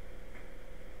floor.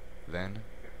 Then,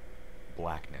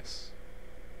 blackness.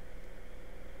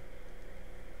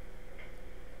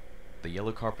 The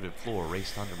yellow-carpeted floor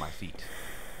raced under my feet.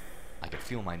 I could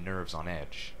feel my nerves on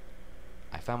edge.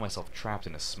 I found myself trapped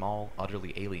in a small,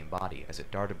 utterly alien body as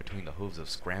it darted between the hooves of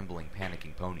scrambling,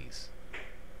 panicking ponies.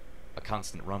 A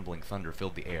constant rumbling thunder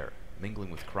filled the air, mingling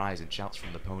with cries and shouts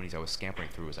from the ponies I was scampering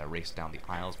through as I raced down the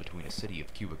aisles between a city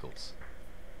of cubicles.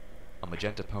 A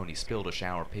magenta pony spilled a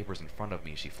shower of papers in front of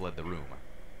me as she fled the room.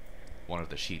 One of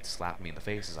the sheets slapped me in the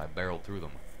face as I barreled through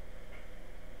them.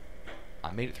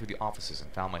 I made it through the offices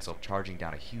and found myself charging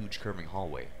down a huge curving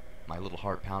hallway, my little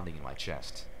heart pounding in my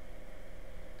chest.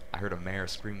 I heard a mare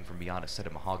screaming from beyond a set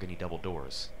of mahogany double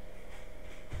doors.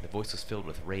 The voice was filled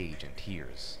with rage and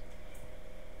tears.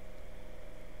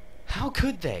 How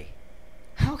could they?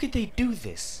 How could they do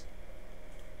this?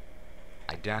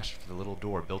 I dashed for the little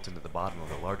door built into the bottom of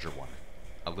the larger one,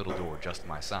 a little door just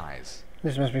my size.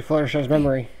 This must be Fluttershy's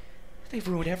memory. They've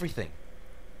ruined everything.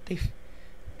 They've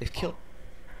killed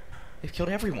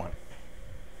everyone.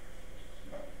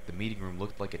 The meeting room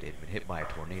looked like it had been hit by a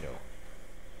tornado.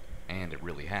 And it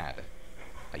really had.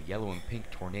 A yellow and pink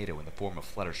tornado in the form of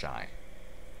Fluttershy.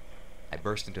 I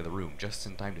burst into the room just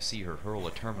in time to see her hurl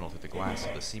a terminal through the glass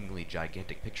of the seemingly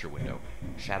gigantic picture window,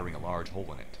 shattering a large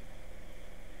hole in it.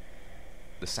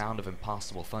 The sound of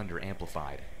impossible thunder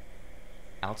amplified.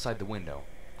 Outside the window,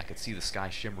 I could see the sky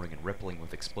shimmering and rippling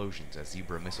with explosions as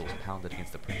Zebra missiles pounded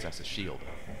against the princess's shield.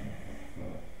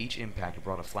 Each impact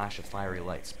brought a flash of fiery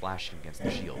light splashing against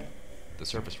the shield, the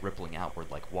surface rippling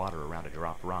outward like water around a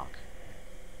dropped rock.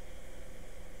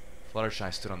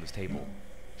 Fluttershy stood on this table,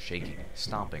 shaking,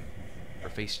 stomping, her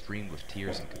face streamed with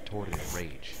tears and contorted in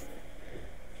rage.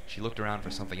 She looked around for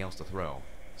something else to throw,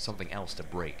 something else to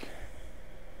break.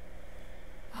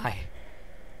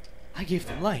 I gave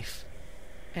them life.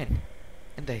 And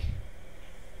they...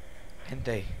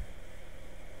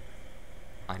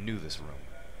 I knew this room.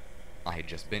 I had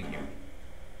just been here.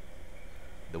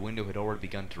 The window had already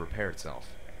begun to repair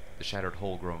itself, the shattered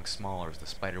hole growing smaller as the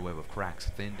spiderweb of cracks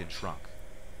thinned and shrunk.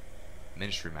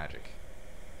 Ministry magic.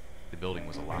 The building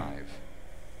was alive.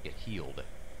 It healed.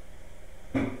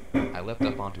 I leapt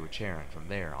up onto a chair and from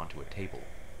there onto a table,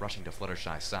 rushing to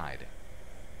Fluttershy's side.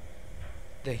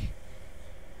 The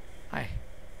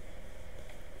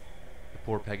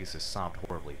poor Pegasus sobbed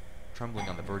horribly, trembling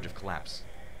on the verge of collapse.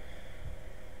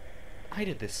 I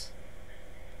did this.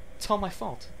 It's all my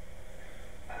fault.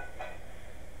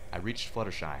 I reached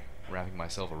Fluttershy, wrapping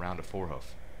myself around a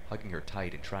forehoof, hugging her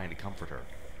tight and trying to comfort her.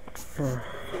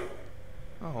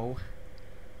 Oh.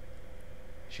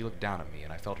 She looked down at me,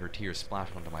 and I felt her tears splash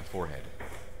onto my forehead.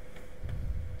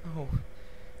 Oh.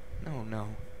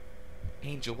 No.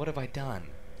 Angel, what have I done?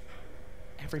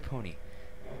 Every pony,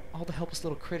 all the helpless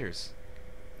little critters,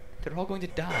 they're all going to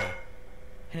die.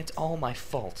 And it's all my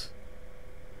fault.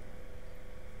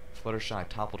 Fluttershy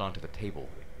toppled onto the table,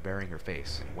 burying her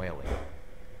face and wailing.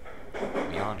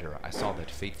 Beyond her, I saw that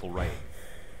fateful writing,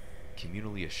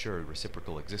 communally assured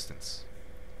reciprocal existence.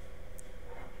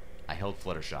 I held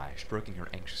Fluttershy, stroking her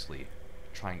anxiously,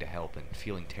 trying to help and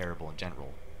feeling terrible in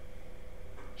general.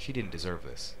 She didn't deserve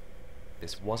this.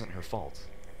 This wasn't her fault.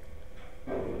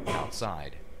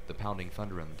 Outside, the pounding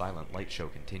thunder and violent light show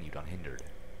continued unhindered.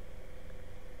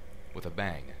 With a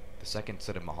bang, the second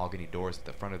set of mahogany doors at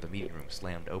the front of the meeting room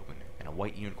slammed open, and a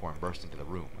white unicorn burst into the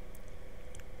room.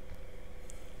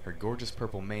 Her gorgeous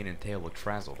purple mane and tail looked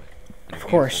frazzled, and a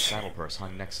beautiful saddle purse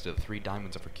hung next to the 3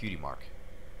 diamonds of her cutie mark.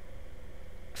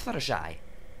 Fluttershy,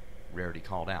 Rarity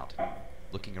called out,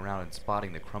 looking around and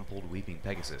spotting the crumpled, weeping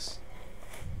Pegasus.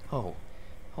 Oh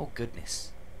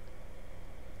goodness.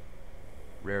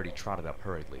 Rarity trotted up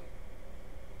hurriedly.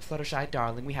 Fluttershy,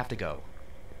 darling, we have to go.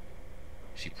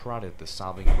 She prodded the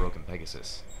sobbing, broken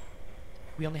Pegasus.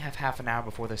 We only have half an hour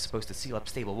before they're supposed to seal up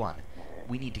Stable 1.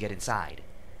 We need to get inside.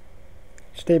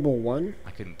 Stable 1?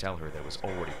 I couldn't tell her that it was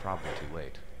already probably too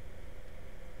late.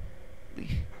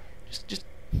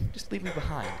 Just leave me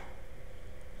behind.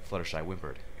 Fluttershy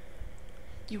whimpered.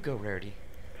 You go, Rarity.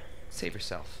 Save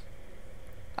yourself.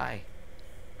 I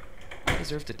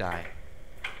deserve to die.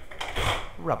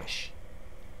 Rubbish.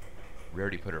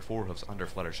 Rarity put her forehoofs under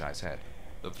Fluttershy's head,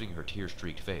 lifting her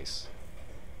tear-streaked face.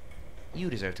 You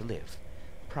deserve to live.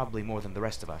 Probably more than the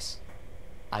rest of us.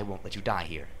 I won't let you die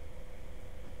here.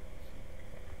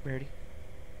 Rarity?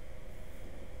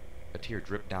 A tear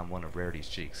dripped down one of Rarity's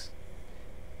cheeks.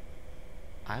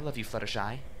 I love you,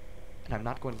 Fluttershy, and I'm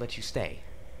not going to let you stay.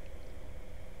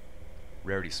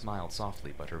 Rarity smiled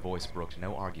softly, but her voice brooked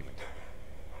no argument.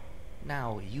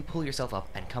 Now, you pull yourself up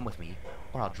and come with me,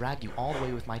 or I'll drag you all the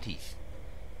way with my teeth.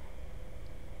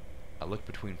 I looked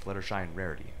between Fluttershy and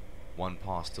Rarity, one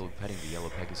paw still petting the yellow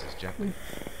Pegasus gently.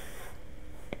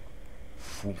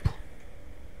 Whoop.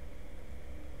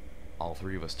 All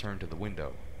three of us turned to the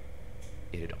window.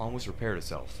 It had almost repaired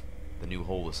itself, the new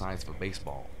hole the size of a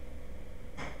baseball.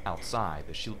 Outside,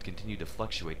 the shield continued to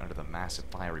fluctuate under the massive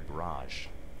fiery barrage.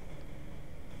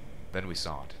 Then we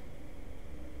saw it.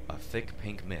 A thick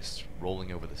pink mist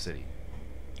rolling over the city.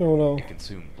 Oh no. It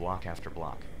consumed block after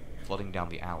block, flooding down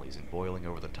the alleys and boiling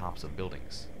over the tops of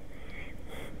buildings.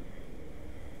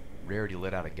 Rarity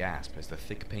let out a gasp as the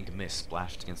thick pink mist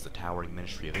splashed against the towering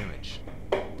Ministry of Image,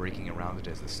 breaking around it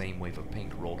as the same wave of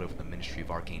pink rolled over the Ministry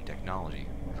of Arcane Technology,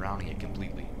 drowning it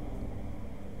completely.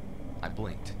 I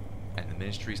blinked, and the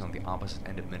ministries on the opposite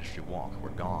end of Ministry Walk were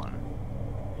gone.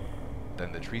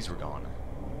 Then the trees were gone.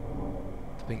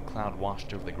 The pink cloud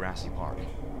washed over the grassy park,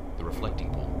 the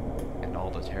reflecting pool, and all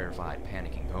the terrified,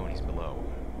 panicking ponies below.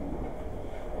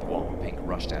 The wall of pink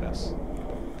rushed at us.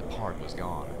 The park was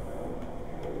gone.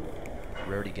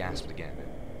 Rarity gasped again,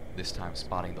 this time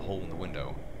spotting the hole in the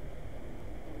window.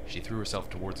 She threw herself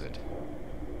towards it.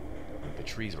 The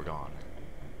trees were gone.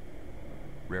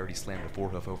 Rarity slammed a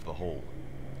forehoof over the hole.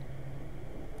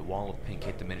 The wall of pink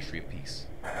hit the Ministry of Peace.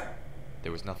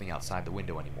 There was nothing outside the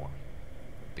window anymore.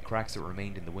 The cracks that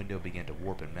remained in the window began to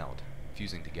warp and melt,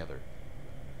 fusing together.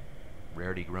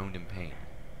 Rarity groaned in pain,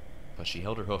 but she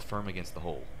held her hoof firm against the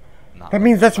hole. That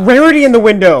means that's Rarity in the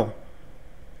window!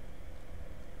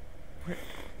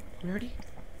 Rarity?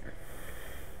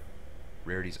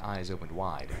 Rarity's eyes opened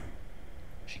wide.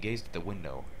 She gazed at the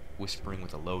window, whispering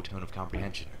with a low tone of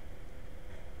comprehension.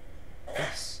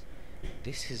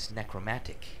 This is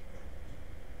necromantic.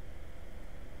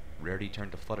 Rarity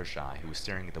turned to Fluttershy, who was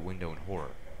staring at the window in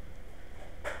horror.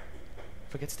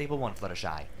 Forget Stable 1,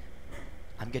 Fluttershy.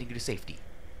 I'm getting you to safety.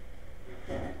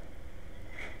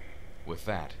 With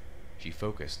that, she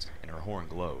focused, and her horn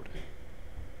glowed.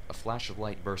 A flash of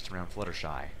light burst around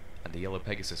Fluttershy, and the yellow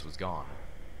Pegasus was gone.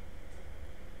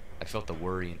 I felt the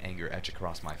worry and anger etch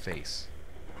across my face.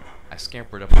 I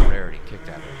scampered up to Rarity and kicked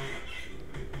at her.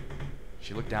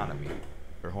 She looked down at me,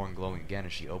 her horn glowing again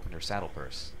as she opened her saddle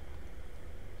purse.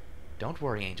 Don't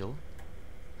worry, Angel.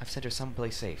 I've sent her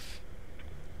someplace safe.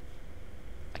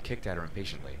 I kicked at her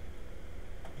impatiently.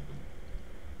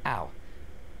 Ow.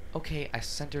 Okay, I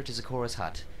sent her to Zecora's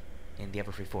hut in the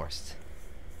Everfree Forest.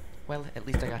 Well, at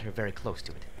least I got her very close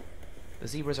to it. The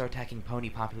zebras are attacking pony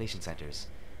population centers.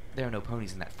 There are no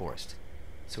ponies in that forest,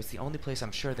 so it's the only place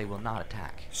I'm sure they will not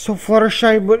attack. So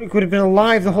Fluttershy would have been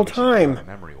alive the whole time. A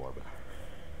memory orb.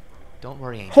 Don't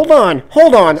worry, Angel.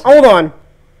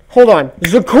 Hold on.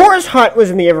 Zecora's hut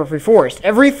was in the Everfree Forest.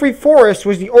 Everfree Forest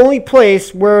was the only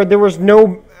place where there was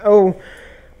no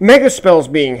mega spells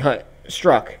being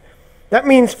struck. That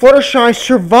means Fluttershy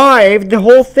survived the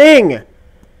whole thing.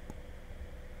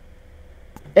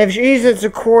 If she's at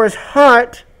Zecora's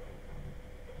hut,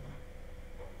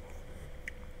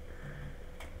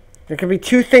 there could be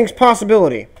two things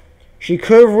possibility. She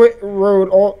could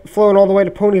have flown all the way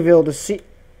to Ponyville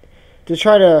to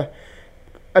try to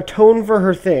atone for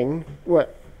her thing,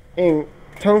 and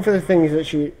atone for the things that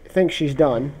she thinks she's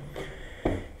done,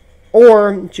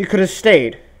 or she could have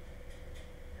stayed.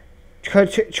 Try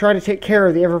to take care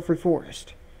of the Everfree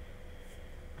Forest.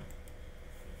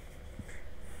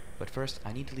 But first,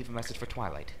 I need to leave a message for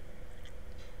Twilight.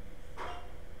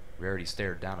 Rarity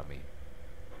stared down at me.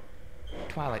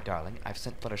 Twilight, darling, I've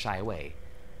sent Fluttershy away,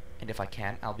 and if I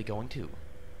can, I'll be going too.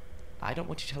 I don't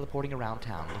want you teleporting around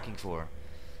town looking for...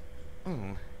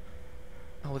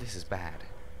 Oh, this is bad.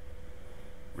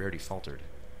 Rarity faltered.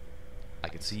 I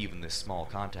could see even this small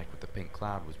contact with the pink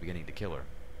cloud was beginning to kill her.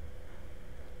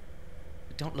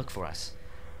 Don't look for us.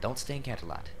 Don't stay in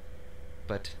Canterlot.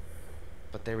 But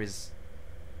there is...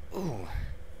 Ooh.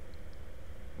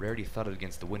 Rarity thudded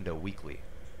against the window weakly.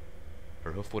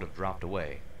 Her hoof would have dropped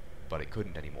away, but it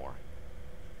couldn't anymore.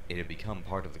 It had become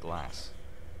part of the glass.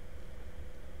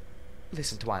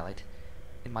 Listen, Twilight.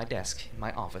 In my desk, in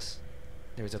my office,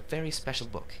 there is a very special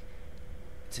book.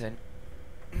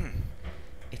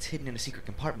 It's hidden in a secret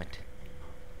compartment.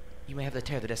 You may have to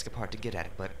tear the desk apart to get at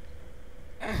it, but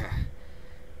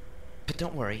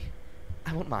don't worry.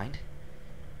 I won't mind.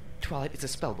 Twilight is a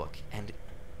spell book, and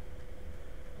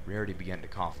Rarity began to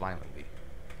cough violently.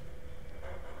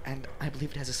 I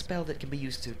believe it has a spell that can be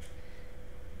used to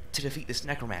defeat this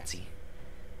necromancy.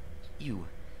 You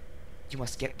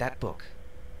must get that book.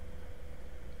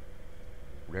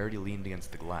 Rarity leaned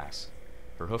against the glass,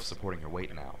 her hoof supporting her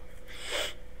weight now.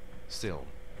 Still,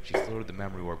 she floated the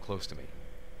memory orb close to me.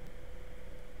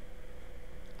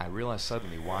 I realized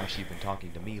suddenly why she'd been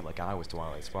talking to me like I was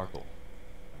Twilight Sparkle.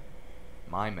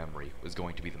 My memory was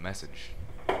going to be the message.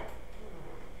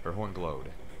 Her horn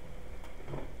glowed.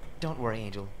 Don't worry,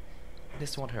 Angel.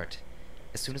 This won't hurt.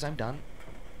 As soon as I'm done,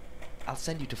 I'll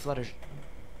send you to Fluttershy.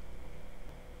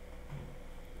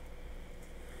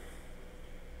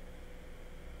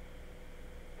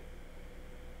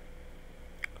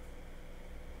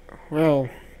 Well,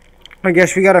 I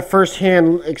guess we got a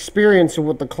first-hand experience of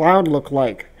what the cloud looked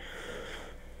like.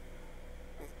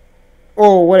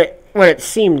 Oh, what it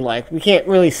seemed like. We can't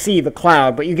really see the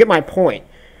cloud, but you get my point.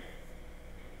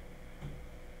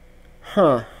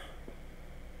 Huh.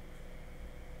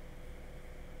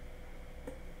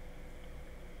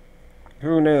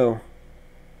 Who knew?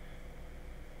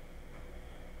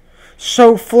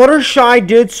 So Fluttershy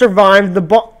did survive the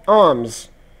bombs.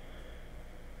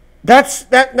 That's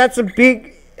a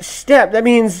big step. That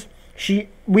means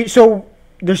so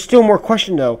there's still more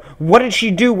question though. What did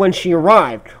she do when she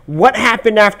arrived? What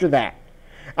happened after that?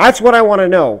 That's what I want to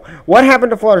know. What happened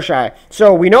to Fluttershy?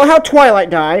 So we know how Twilight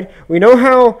died. We know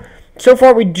how. So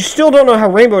far, we still don't know how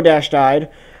Rainbow Dash died.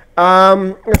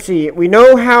 Let's see. We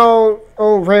know how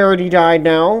Rarity died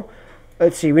now.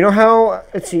 Let's see. We know how.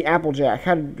 Let's see. Applejack.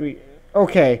 How did we?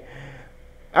 Okay.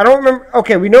 I don't remember.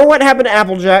 Okay, we know what happened to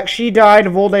Applejack. She died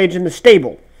of old age in the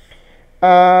stable.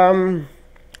 Let's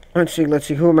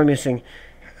see. Who am I missing?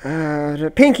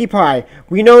 Pinkie Pie.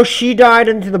 We know she died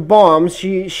into the bombs.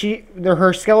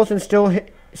 Her skeleton's still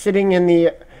sitting in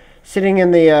the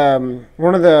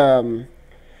one of the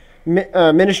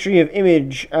Ministry of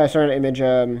Image. Sorry, not Image.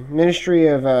 Ministry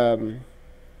of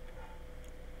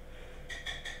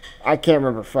I can't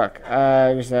remember. Fuck.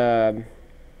 It was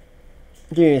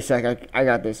Give me a sec. I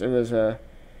got this. It was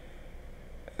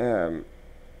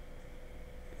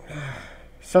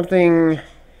something.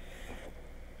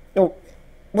 Oh,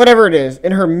 whatever it is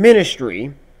in her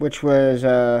ministry, which was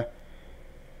in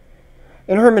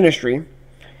her ministry,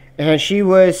 and she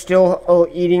was still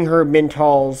eating her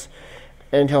mentals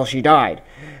until she died.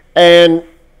 And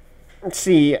let's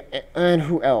see, and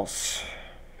who else?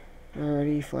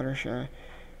 Rarity, Fluttershy,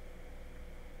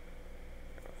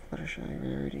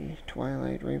 Rarity,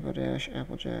 Twilight, Rainbow Dash,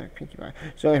 Applejack, Pinkie Pie.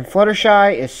 So, and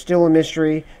Fluttershy is still a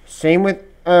mystery. Same with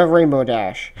Rainbow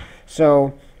Dash.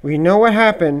 So we know what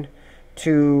happened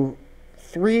to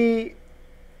three.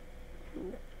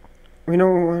 We know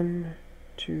 1,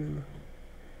 2.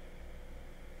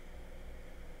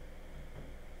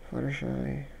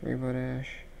 Fluttershy, Rainbow Dash,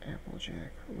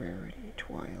 Applejack, Rarity,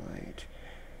 Twilight.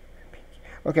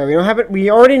 Okay, we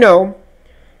already know.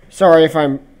 Sorry if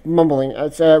I'm mumbling.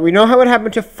 We know how it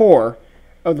happened to 4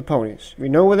 of the ponies. We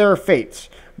know their fates,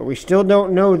 but we still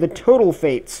don't know the total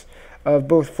fates of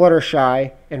both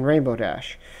Fluttershy and Rainbow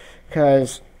Dash,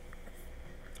 because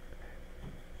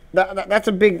that's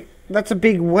a big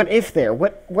what if there.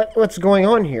 What's going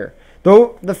on here?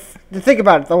 Though think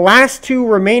about it, the last 2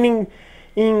 remaining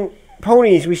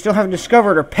ponies we still haven't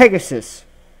discovered are Pegasus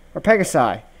or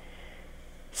Pegasi.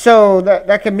 So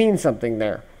that could mean something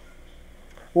there.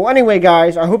 Well, anyway,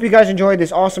 guys, I hope you guys enjoyed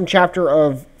this awesome chapter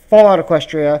of Fallout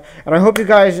Equestria, and I hope you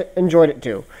guys enjoyed it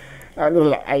too.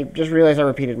 I just realized I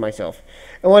repeated myself.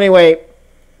 Well, anyway,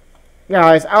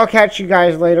 guys, I'll catch you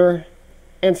guys later,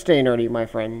 and stay nerdy, my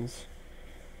friends.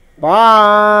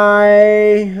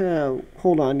 Bye!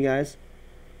 Hold on, guys.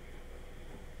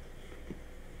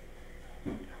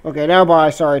 Okay, now bye.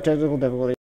 Sorry, technical difficulty.